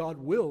 whatever God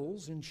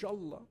wills,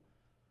 inshallah.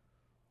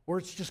 Or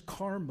it's just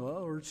karma,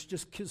 or it's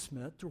just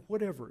kismet, or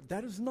whatever.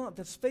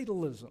 That's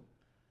fatalism.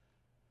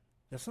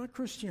 That's not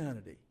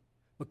Christianity.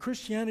 But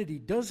Christianity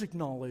does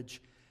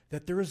acknowledge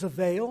that there is a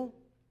veil,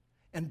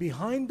 and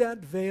behind that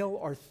veil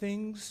are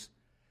things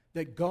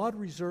that God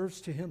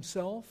reserves to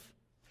Himself,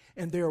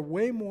 and they are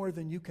way more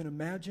than you can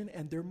imagine,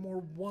 and they're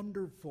more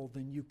wonderful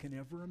than you can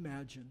ever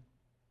imagine.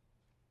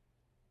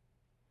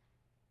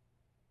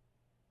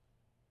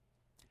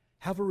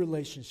 Have a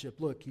relationship.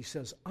 Look, he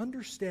says,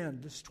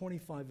 understand, this is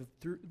 25,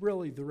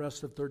 really the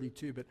rest of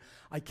 32, but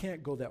I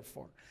can't go that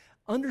far.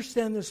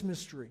 Understand this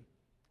mystery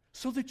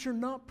so that you're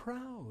not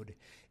proud.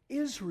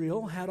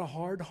 Israel had a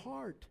hard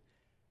heart,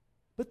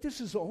 but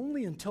this is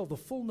only until the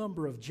full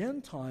number of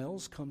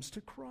Gentiles comes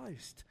to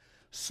Christ.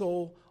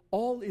 So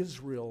all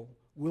Israel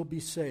will be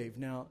saved.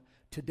 Now,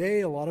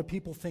 today a lot of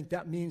people think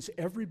that means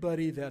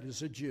everybody that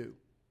is a Jew.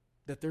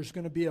 That there's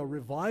going to be a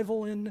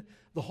revival in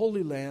the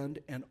Holy Land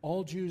and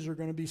all Jews are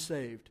going to be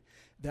saved.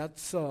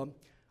 That's,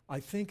 I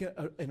think,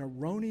 an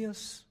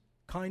erroneous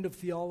kind of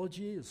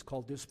theology. It's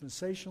called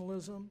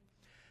dispensationalism.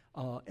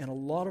 And a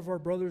lot of our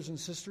brothers and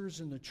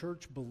sisters in the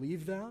church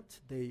believe that.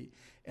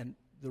 And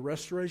the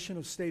restoration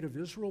of state of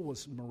Israel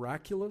was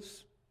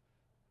miraculous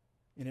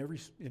in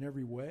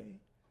every way.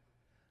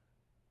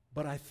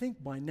 But I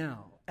think by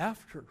now,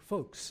 after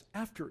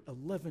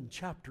 11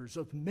 chapters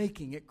of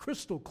making it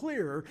crystal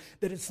clear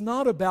that it's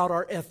not about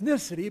our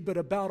ethnicity, but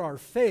about our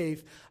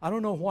faith, I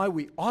don't know why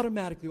we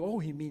automatically,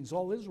 he means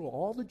all Israel,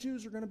 all the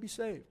Jews are going to be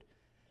saved.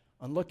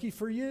 Unlucky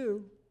for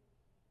you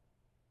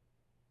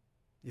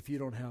if you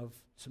don't have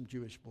some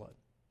Jewish blood.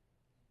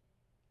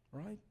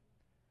 Right?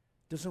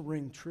 Doesn't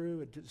ring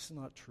true. It's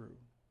not true.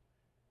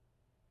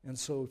 And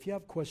so if you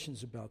have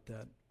questions about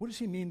that, what does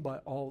he mean by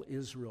all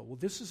Israel? Well,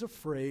 this is a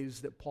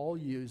phrase that Paul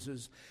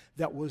uses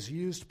that was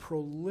used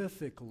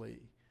prolifically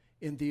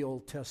in the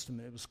Old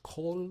Testament. It was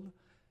Kol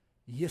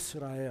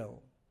Yisrael,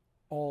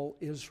 all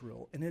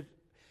Israel. And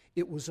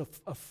it was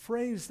a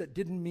phrase that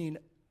didn't mean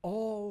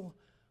all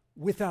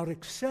without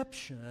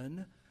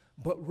exception,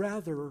 but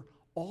rather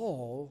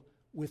all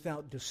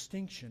without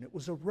distinction. It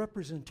was a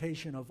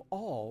representation of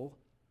all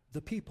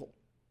the people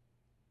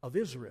of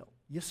Israel,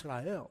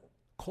 Yisrael.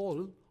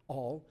 Kol,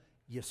 all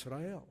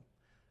Yisrael.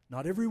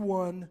 Not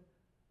everyone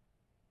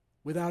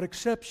without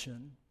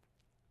exception,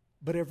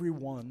 but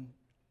everyone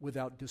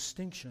without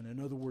distinction. In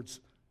other words,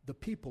 the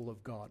people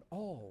of God,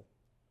 all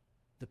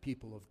the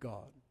people of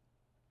God.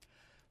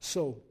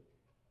 So,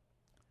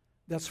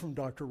 that's from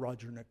Dr.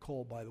 Roger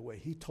Nicole, by the way.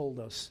 He told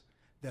us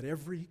that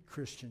every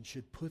Christian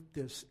should put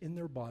this in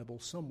their Bible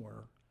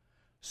somewhere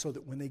so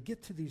that when they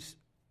get to these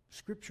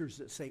scriptures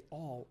that say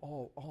all,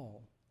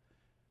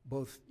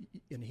 both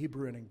in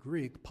Hebrew and in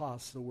Greek,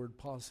 pas, the word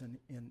pas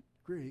in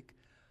Greek,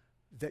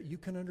 that you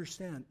can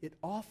understand it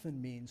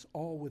often means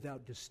all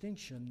without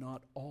distinction,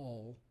 not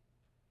all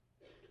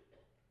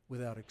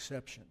without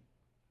exception.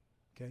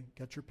 Okay,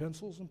 got your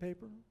pencils and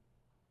paper?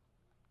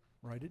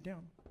 Write it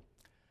down.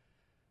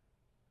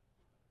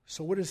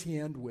 So what does he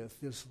end with?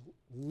 This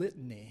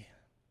litany,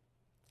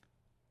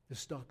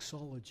 this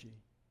doxology.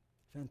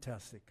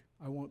 Fantastic.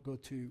 I won't go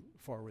too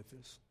far with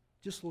this.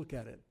 Just look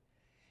at it.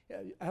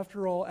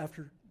 After all,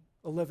 after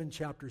 11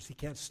 chapters, he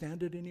can't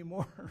stand it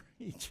anymore.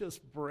 He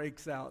just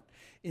breaks out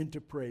into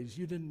praise.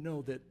 You didn't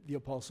know that the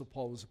Apostle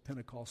Paul was a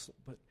Pentecostal,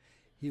 but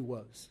he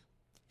was.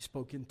 He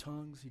spoke in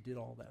tongues. He did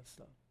all that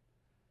stuff.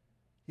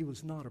 He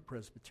was not a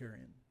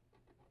Presbyterian.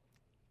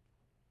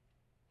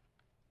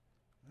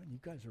 Man, you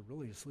guys are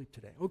really asleep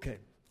today. Okay,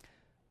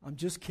 I'm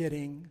just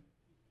kidding.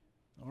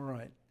 All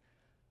right.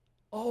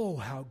 Oh,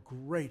 how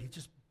great. He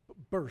just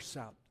bursts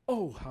out.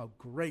 Oh, how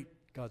great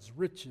God's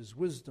riches,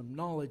 wisdom,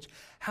 knowledge,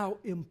 how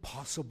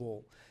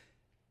impossible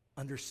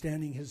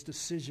understanding his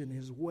decision,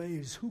 his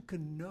ways. Who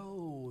can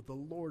know the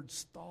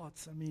Lord's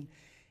thoughts? I mean,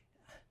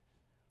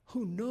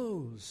 who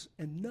knows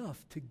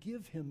enough to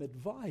give him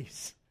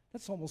advice?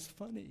 That's almost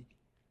funny.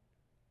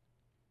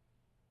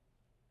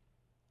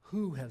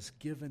 Who has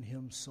given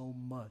him so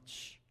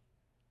much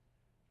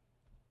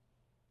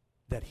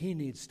that he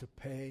needs to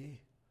pay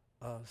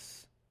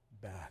us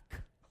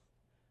back?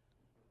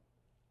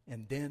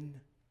 And then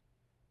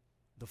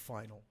the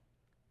final.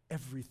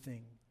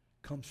 Everything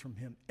comes from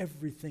him.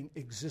 Everything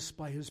exists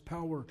by his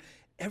power.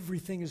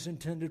 Everything is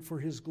intended for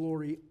his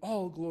glory.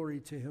 All glory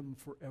to him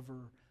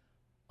forever.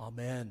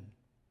 Amen.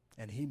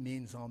 And he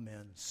means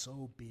amen.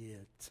 So be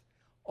it.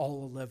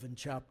 All 11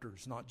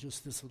 chapters, not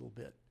just this little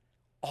bit.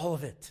 All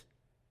of it.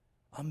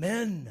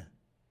 Amen.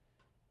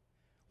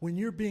 When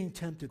you're being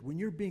tempted, when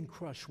you're being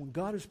crushed, when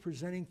God is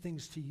presenting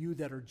things to you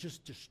that are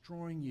just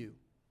destroying you,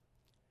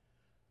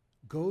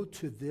 go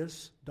to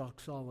this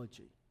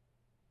doxology.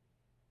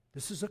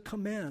 This is a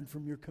command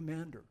from your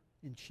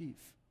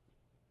commander-in-chief.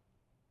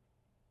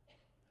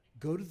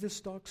 Go to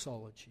this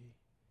doxology,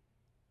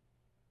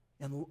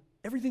 and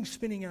everything's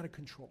spinning out of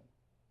control.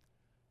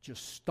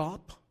 Just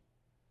stop,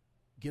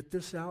 get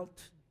this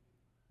out.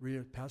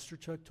 Pastor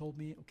Chuck told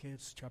me, okay,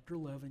 it's chapter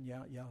 11,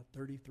 yeah,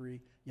 33,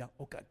 yeah,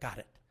 okay, got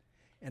it.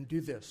 And do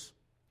this.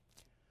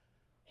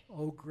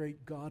 Oh,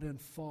 great God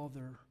and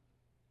Father,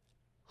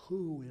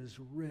 who is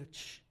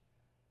rich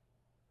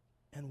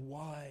and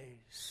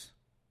wise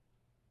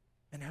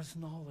and has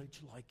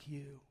knowledge like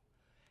you.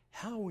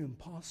 How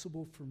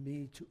impossible for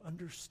me to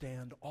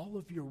understand all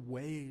of your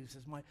ways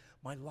as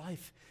my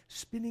life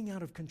spinning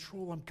out of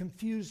control. I'm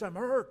confused, I'm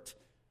hurt.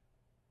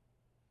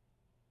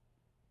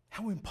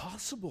 How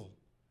impossible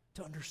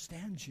to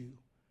understand you.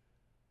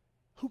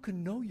 Who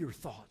can know your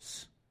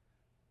thoughts?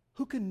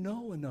 Who can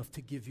know enough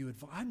to give you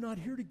advice? I'm not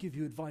here to give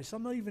you advice.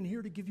 I'm not even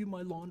here to give you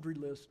my laundry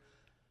list.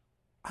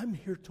 I'm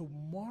here to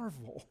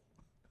marvel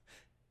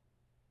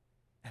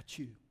at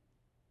you.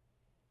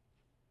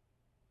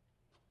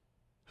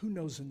 Who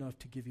knows enough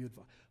to give you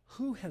advice?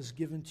 Who has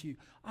given to you?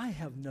 I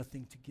have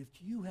nothing to give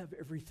to you. You have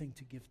everything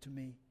to give to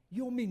me.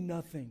 You owe me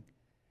nothing.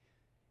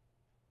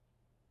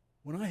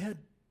 When I had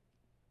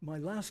my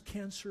last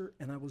cancer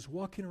and I was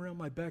walking around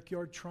my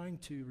backyard trying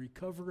to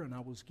recover, and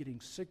I was getting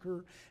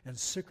sicker and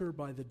sicker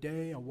by the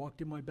day, I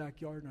walked in my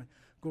backyard and I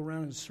go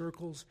around in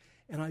circles,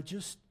 and I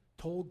just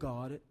told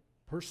God,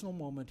 personal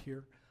moment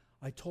here,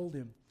 I told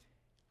him,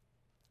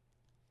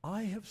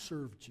 I have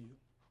served you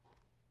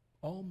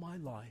all my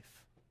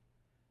life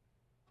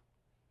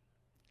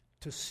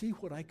to see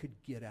what I could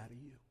get out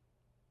of you.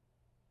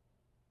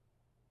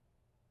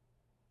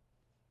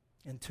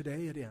 And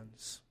today it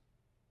ends.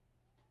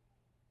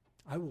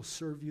 I will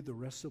serve you the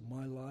rest of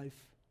my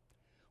life,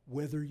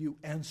 whether you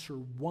answer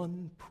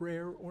one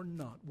prayer or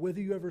not,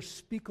 whether you ever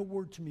speak a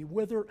word to me,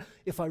 whether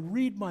if I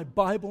read my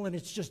Bible and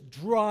it's just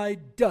dry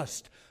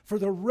dust for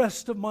the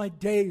rest of my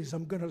days,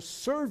 I'm going to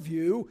serve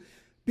you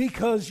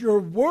because you're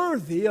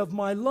worthy of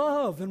my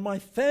love and my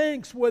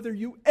thanks, whether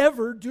you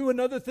ever do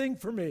another thing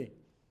for me.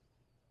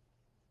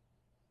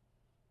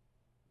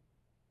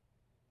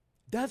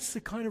 That's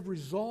the kind of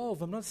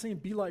resolve. I'm not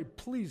saying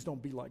please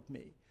don't be like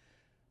me.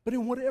 But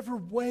in whatever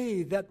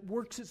way that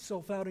works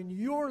itself out in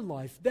your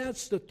life,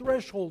 that's the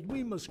threshold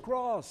we must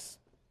cross.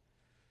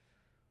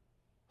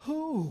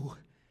 Who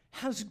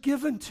has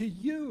given to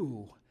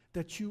you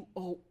that you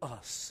owe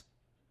us?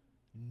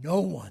 No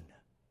one.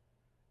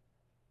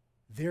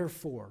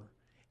 Therefore,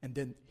 and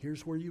then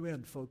here's where you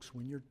end, folks,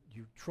 when your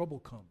trouble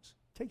comes.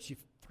 It takes you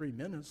 3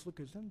 minutes. Look,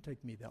 it doesn't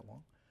take me that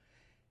long.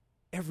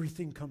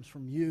 Everything comes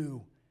from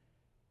you.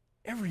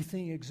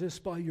 Everything exists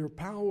by your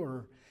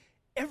power.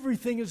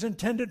 Everything is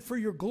intended for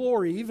your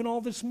glory, even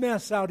all this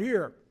mess out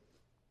here.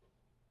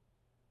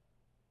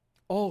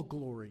 All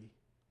glory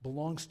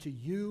belongs to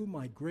you,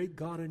 my great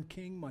God and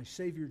King, my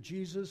Savior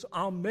Jesus.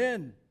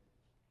 Amen.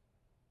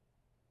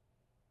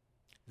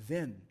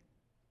 Then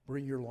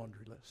bring your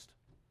laundry list.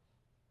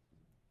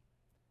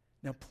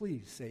 Now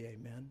please say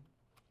amen.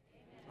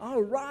 Amen.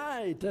 All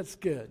right, that's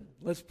good.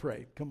 Let's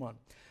pray. Come on.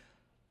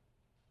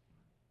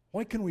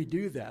 Why can we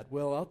do that?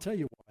 Well, I'll tell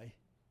you why.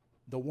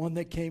 The one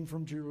that came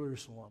from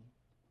Jerusalem.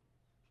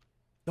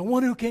 The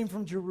one who came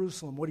from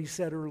Jerusalem, what he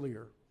said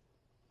earlier.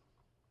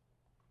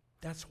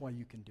 That's why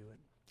you can do it.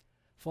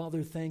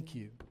 Father, thank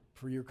you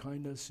for your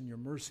kindness and your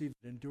mercy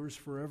that endures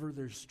forever.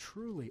 There's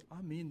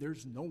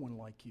no one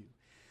like you.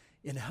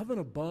 In heaven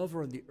above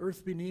or on the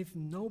earth beneath,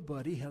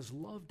 nobody has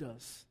loved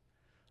us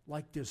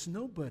like this.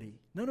 Nobody.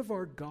 None of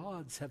our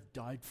gods have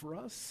died for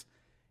us.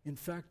 In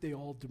fact, they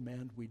all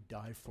demand we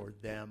die for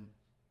them.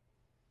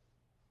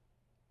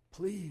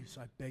 Please,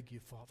 I beg you,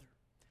 Father,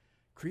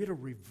 create a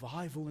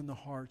revival in the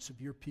hearts of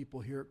your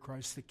people here at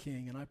Christ the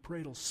King. And I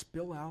pray it'll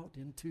spill out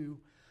into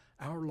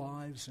our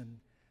lives and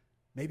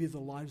maybe the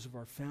lives of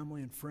our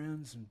family and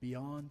friends and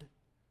beyond.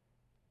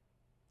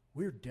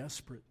 We're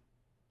desperate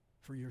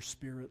for your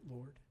Spirit,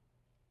 Lord.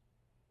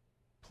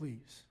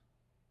 Please,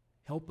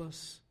 help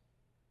us.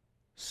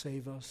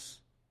 save us,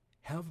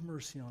 have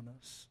mercy on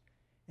us,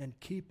 and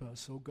keep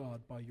us, O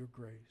God, by your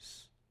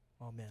grace.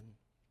 Amen.